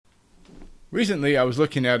Recently, I was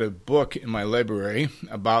looking at a book in my library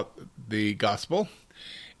about the gospel,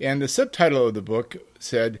 and the subtitle of the book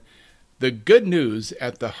said, "The Good News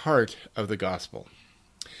at the Heart of the Gospel."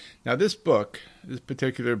 Now, this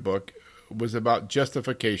particular book, was about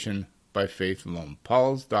justification by faith alone,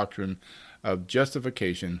 Paul's doctrine of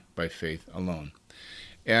justification by faith alone.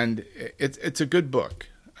 And it's a good book.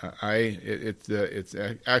 It's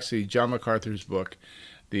actually John MacArthur's book,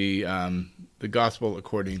 the Gospel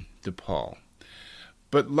According to Paul.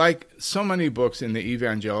 But like so many books in the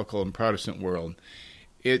evangelical and Protestant world,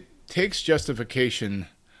 it takes justification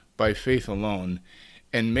by faith alone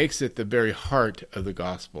and makes it the very heart of the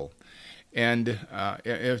gospel. And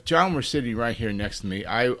if John were sitting right here next to me,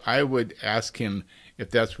 I would ask him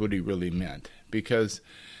if that's what he really meant. Because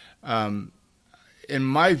in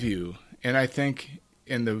my view, and I think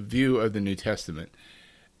in the view of the New Testament,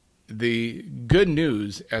 the good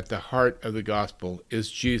news at the heart of the gospel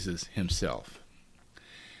is Jesus himself.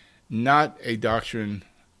 Not a doctrine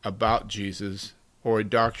about Jesus or a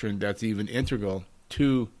doctrine that's even integral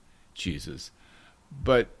to Jesus,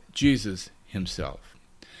 but Jesus himself.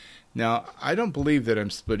 Now, I don't believe that I'm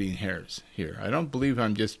splitting hairs here. I don't believe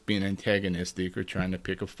I'm just being antagonistic or trying to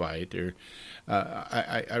pick a fight.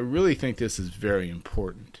 I really think this is very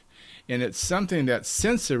important. And it's something that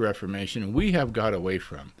since the Reformation we have got away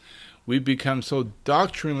from. We've become so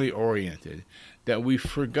doctrinally oriented that we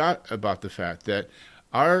forgot about the fact that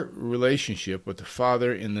our relationship with the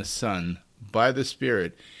Father and the Son by the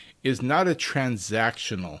Spirit is not a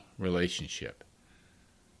transactional relationship.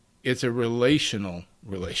 It's a relational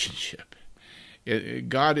relationship.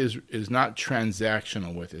 God is not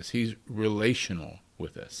transactional with us. He's relational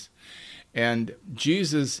with us. And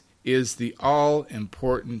Jesus is the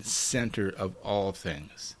all-important center of all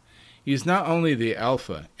things. He's not only the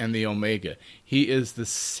Alpha and the Omega. He is the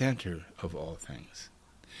center of all things.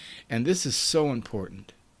 And this is so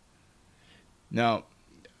important. Now,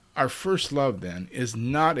 our first love, then, is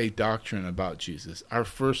not a doctrine about Jesus. Our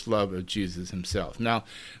first love of Jesus himself. Now,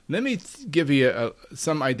 let me give you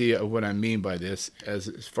some idea of what I mean by this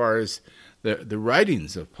as far as the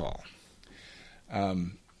writings of Paul.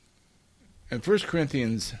 In 1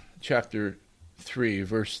 Corinthians chapter 3,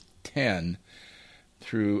 verse 10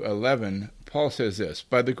 through 11, Paul says this,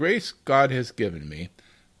 "By the grace God has given me,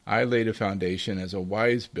 I laid a foundation as a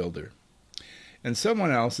wise builder, and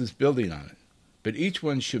someone else is building on it. But each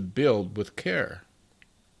one should build with care.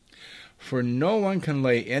 For no one can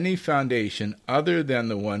lay any foundation other than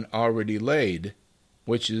the one already laid,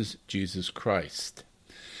 which is Jesus Christ."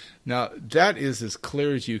 Now, that is as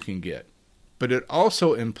clear as you can get. But it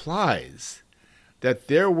also implies that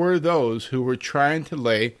there were those who were trying to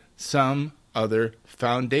lay some other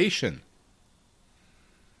foundation.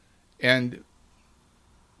 And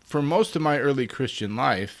for most of my early Christian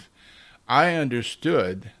life, I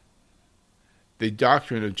understood the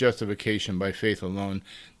doctrine of justification by faith alone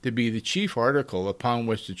to be the chief article upon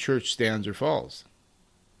which the church stands or falls.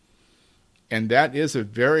 And that is a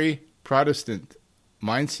very Protestant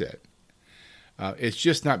mindset. It's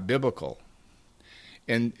just not biblical.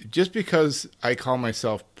 And just because I call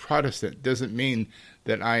myself Protestant doesn't mean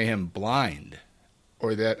that I am blind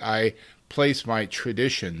or that I place my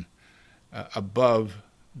tradition above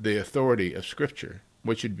the authority of Scripture,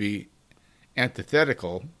 which would be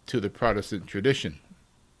antithetical to the Protestant tradition,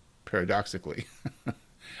 paradoxically,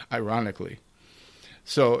 ironically.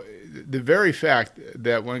 So the very fact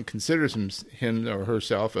that one considers him or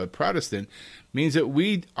herself a Protestant means that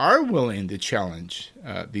we are willing to challenge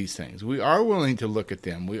these things. We are willing to look at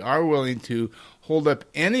them. We are willing to hold up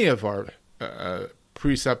any of our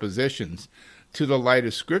presuppositions to the light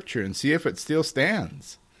of Scripture and see if it still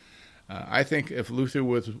stands. I think if Luther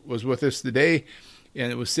was with us today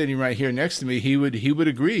and it was sitting right here next to me, he would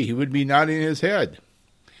agree. He would be nodding his head.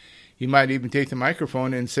 He might even take the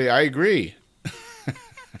microphone and say, "I agree."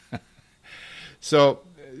 So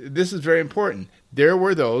this is very important. There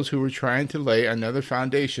were those who were trying to lay another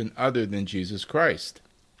foundation other than Jesus Christ.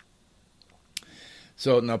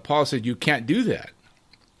 So now Paul said you can't do that.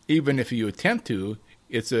 Even if you attempt to,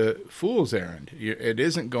 it's a fool's errand. It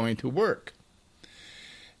isn't going to work.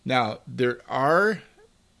 Now, there are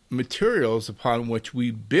materials upon which we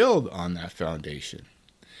build on that foundation.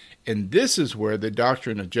 And this is where the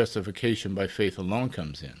doctrine of justification by faith alone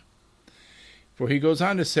comes in. For he goes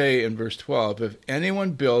on to say in verse 12, "If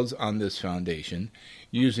anyone builds on this foundation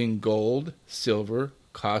using gold, silver,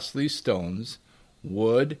 costly stones,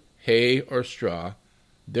 wood, hay, or straw,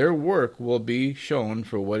 their work will be shown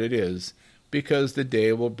for what it is, because the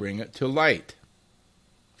day will bring it to light.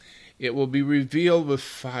 It will be revealed with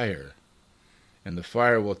fire, and the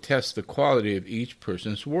fire will test the quality of each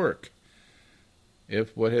person's work.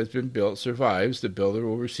 If what has been built survives, the builder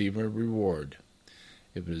will receive a reward.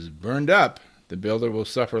 If it is burned up, the builder will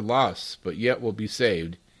suffer loss, but yet will be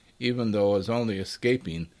saved, even though it is only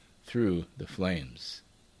escaping through the flames.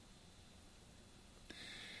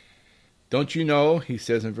 Don't you know, he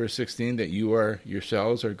says in verse 16, that you are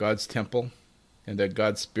yourselves are God's temple, and that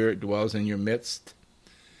God's Spirit dwells in your midst?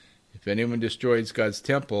 If anyone destroys God's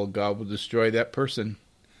temple, God will destroy that person.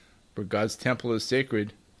 For God's temple is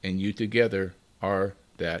sacred, and you together are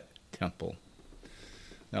that temple.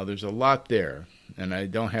 Now, there's a lot there, and I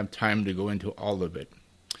don't have time to go into all of it.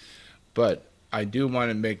 But I do want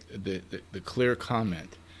to make the clear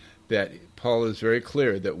comment that Paul is very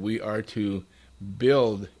clear that we are to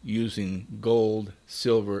build using gold,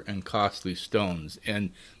 silver, and costly stones. And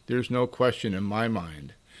there's no question in my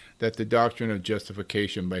mind that the doctrine of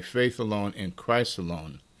justification by faith alone in Christ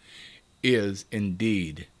alone is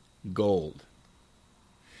indeed gold.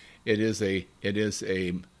 It is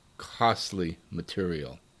a costly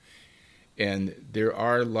material. And there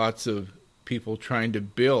are lots of people trying to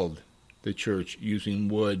build the church using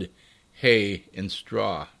wood, hay, and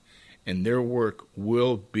straw. And their work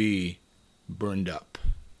will be burned up.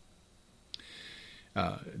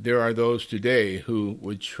 There are those today who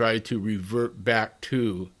would try to revert back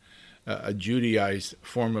to a Judaized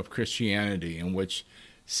form of Christianity in which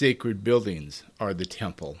sacred buildings are the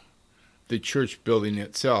temple. The church building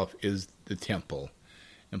itself is the temple.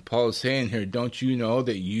 And Paul is saying here, don't you know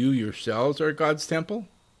that you yourselves are God's temple?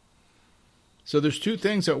 So there's two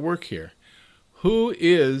things at work here. Who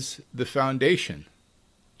is the foundation?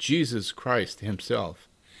 Jesus Christ himself.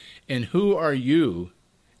 And who are you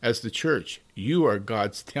as the church? You are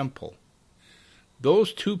God's temple.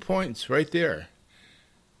 Those 2 points right there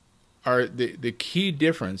are the key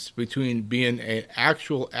difference between being an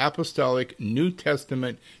actual apostolic New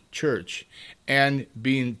Testament church and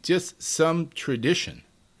being just some tradition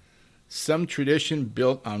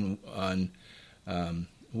built on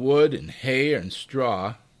wood and hay and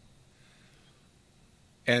straw,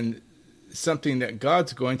 and something that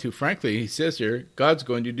God's going to, frankly, he says here, God's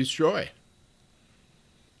going to destroy.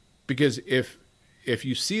 Because if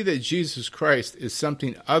you see that Jesus Christ is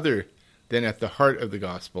something other than at the heart of the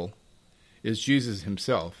gospel, is Jesus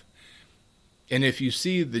himself, and if you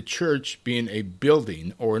see the church being a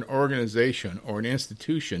building or an organization or an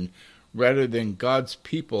institution rather than God's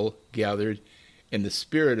people gathered in the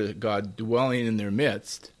Spirit of God dwelling in their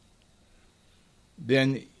midst,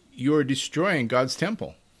 then you are destroying God's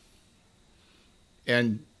temple.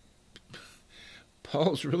 And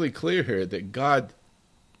Paul's really clear here that God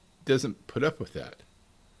doesn't put up with that.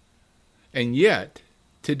 And yet,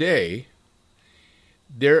 today,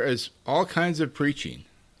 there is all kinds of preaching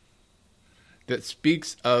that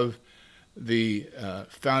speaks of the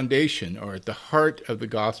foundation or at the heart of the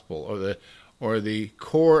gospel or the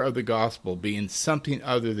core of the gospel being something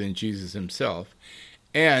other than Jesus himself.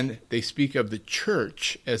 And they speak of the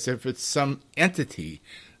church as if it's some entity,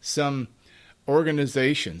 some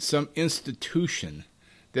organization, some institution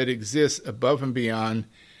that exists above and beyond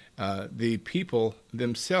the people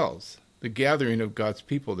themselves, the gathering of God's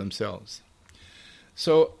people themselves.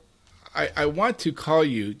 So I want to call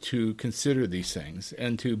you to consider these things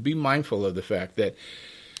and to be mindful of the fact that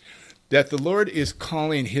the Lord is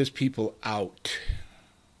calling his people out.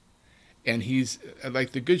 And he's,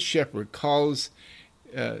 like the good shepherd, calls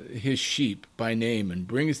his sheep by name and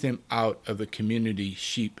brings them out of the community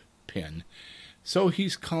sheep pen. So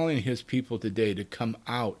he's calling his people today to come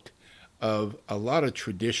out of a lot of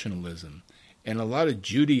traditionalism and a lot of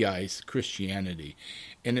Judaized Christianity.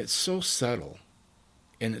 And it's so subtle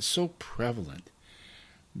and it's so prevalent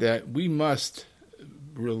that we must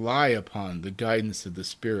rely upon the guidance of the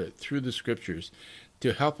Spirit through the Scriptures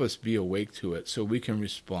to help us be awake to it so we can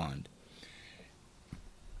respond.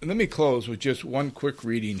 And let me close with just one quick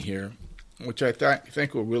reading here, which I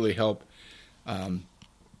think will really help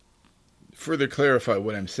further clarify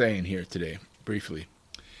what I'm saying here today, briefly.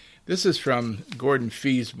 This is from Gordon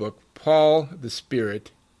Fee's book, Paul, the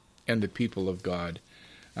Spirit, and the People of God,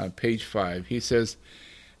 page 5. He says,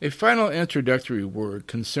 a final introductory word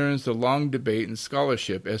concerns the long debate in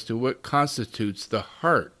scholarship as to what constitutes the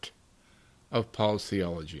heart of Paul's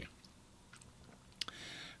theology.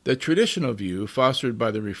 The traditional view, fostered by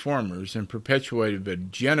the Reformers and perpetuated by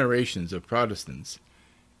generations of Protestants,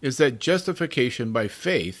 is that justification by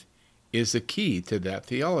faith is the key to that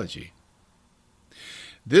theology.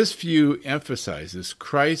 This view emphasizes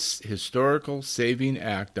Christ's historical saving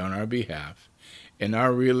act on our behalf and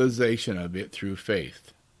our realization of it through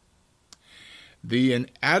faith. The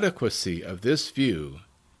inadequacy of this view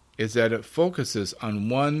is that it focuses on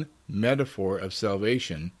one metaphor of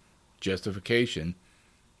salvation, justification,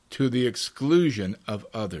 to the exclusion of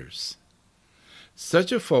others.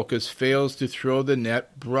 Such a focus fails to throw the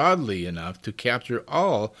net broadly enough to capture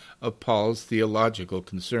all of Paul's theological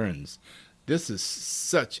concerns. This is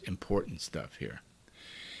such important stuff here.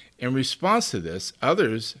 In response to this,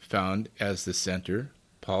 others found as the center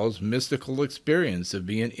Paul's mystical experience of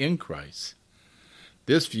being in Christ.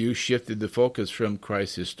 This view shifted the focus from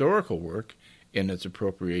Christ's historical work in its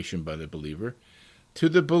appropriation by the believer to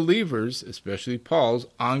the believer's, especially Paul's,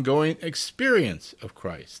 ongoing experience of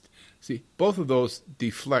Christ. See, both of those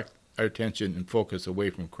deflect our attention and focus away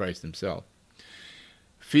from Christ himself.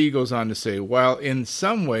 Fee goes on to say, while in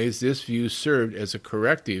some ways this view served as a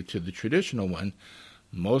corrective to the traditional one,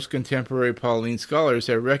 most contemporary Pauline scholars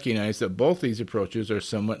have recognized that both these approaches are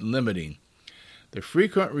somewhat limiting. The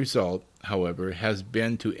frequent result, however, has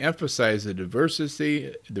been to emphasize the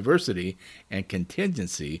diversity and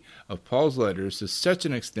contingency of Paul's letters to such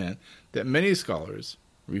an extent that many scholars,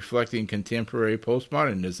 reflecting contemporary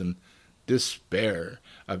postmodernism, despair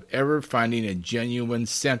of ever finding a genuine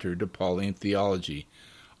center to Pauline theology,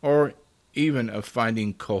 or even of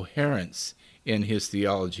finding coherence in his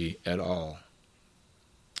theology at all.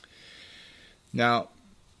 Now,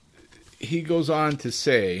 he goes on to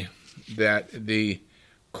say that the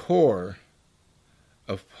core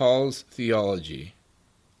of Paul's theology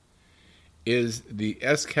is the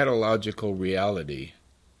eschatological reality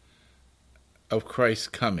of Christ's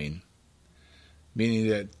coming, meaning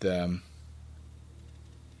that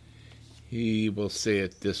he will say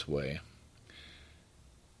it this way.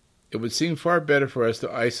 It would seem far better for us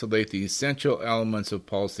to isolate the essential elements of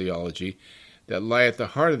Paul's theology that lie at the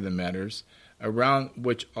heart of the matters around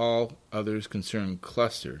which all others concerned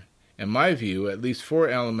cluster. In my view, at least 4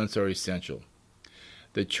 elements are essential.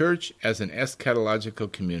 The church as an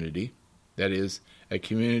eschatological community, that is, a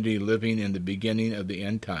community living in the beginning of the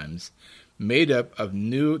end times, made up of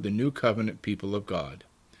the new covenant people of God.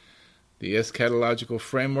 The eschatological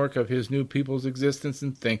framework of his new people's existence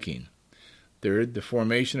and thinking. Third, the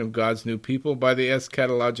formation of God's new people by the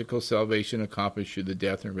eschatological salvation accomplished through the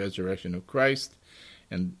death and resurrection of Christ.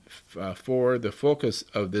 And 4, the focus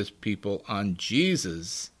of this people on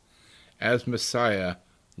Jesus as Messiah,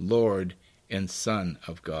 Lord, and Son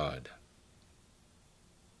of God.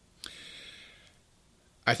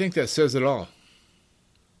 I think that says it all,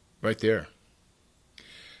 right there.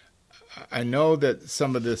 I know that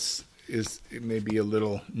some of this it may be a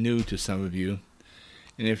little new to some of you,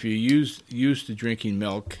 and if you're used to drinking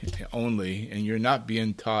milk only, and you're not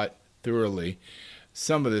being taught thoroughly,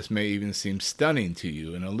 some of this may even seem stunning to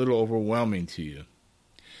you and a little overwhelming to you.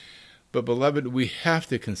 But beloved, we have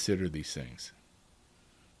to consider these things.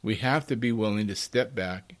 We have to be willing to step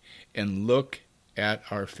back and look at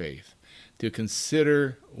our faith, to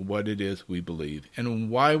consider what it is we believe and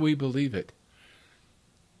why we believe it.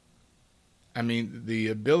 I mean, the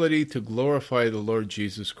ability to glorify the Lord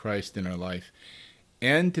Jesus Christ in our life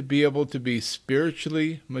and to be able to be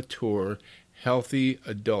spiritually mature, healthy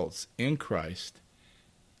adults in Christ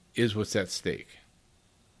is what's at stake.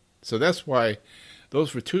 So that's why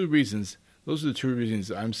those are the 2 reasons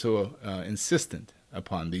I'm so insistent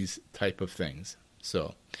upon these type of things.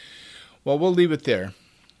 So, well, we'll leave it there.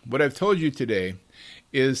 What I've told you today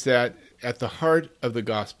is that at the heart of the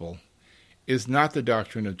gospel is not the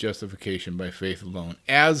doctrine of justification by faith alone,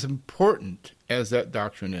 as important as that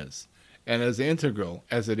doctrine is, and as integral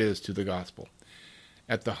as it is to the gospel.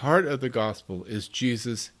 At the heart of the gospel is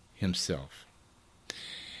Jesus himself.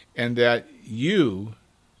 And that you,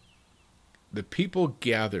 the people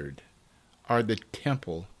gathered, are the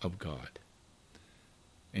temple of God.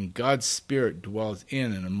 And God's Spirit dwells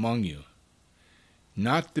in and among you,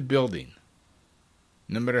 not the building,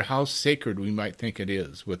 no matter how sacred we might think it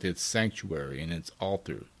is with its sanctuary and its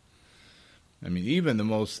altar. I mean, even the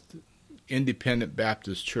most independent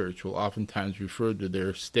Baptist church will oftentimes refer to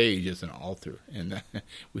their stage as an altar, and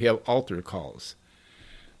we have altar calls.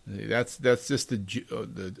 That's just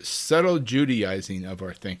the subtle Judaizing of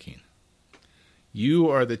our thinking. You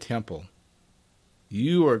are the temple.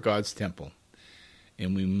 You are God's temple.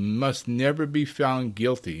 And we must never be found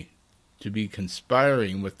guilty to be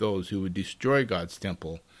conspiring with those who would destroy God's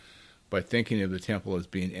temple by thinking of the temple as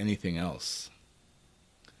being anything else.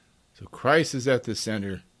 So Christ is at the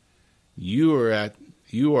center. You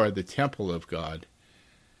are the temple of God,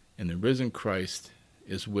 and the risen Christ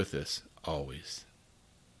is with us always.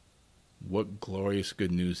 What glorious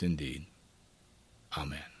good news indeed.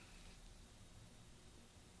 Amen.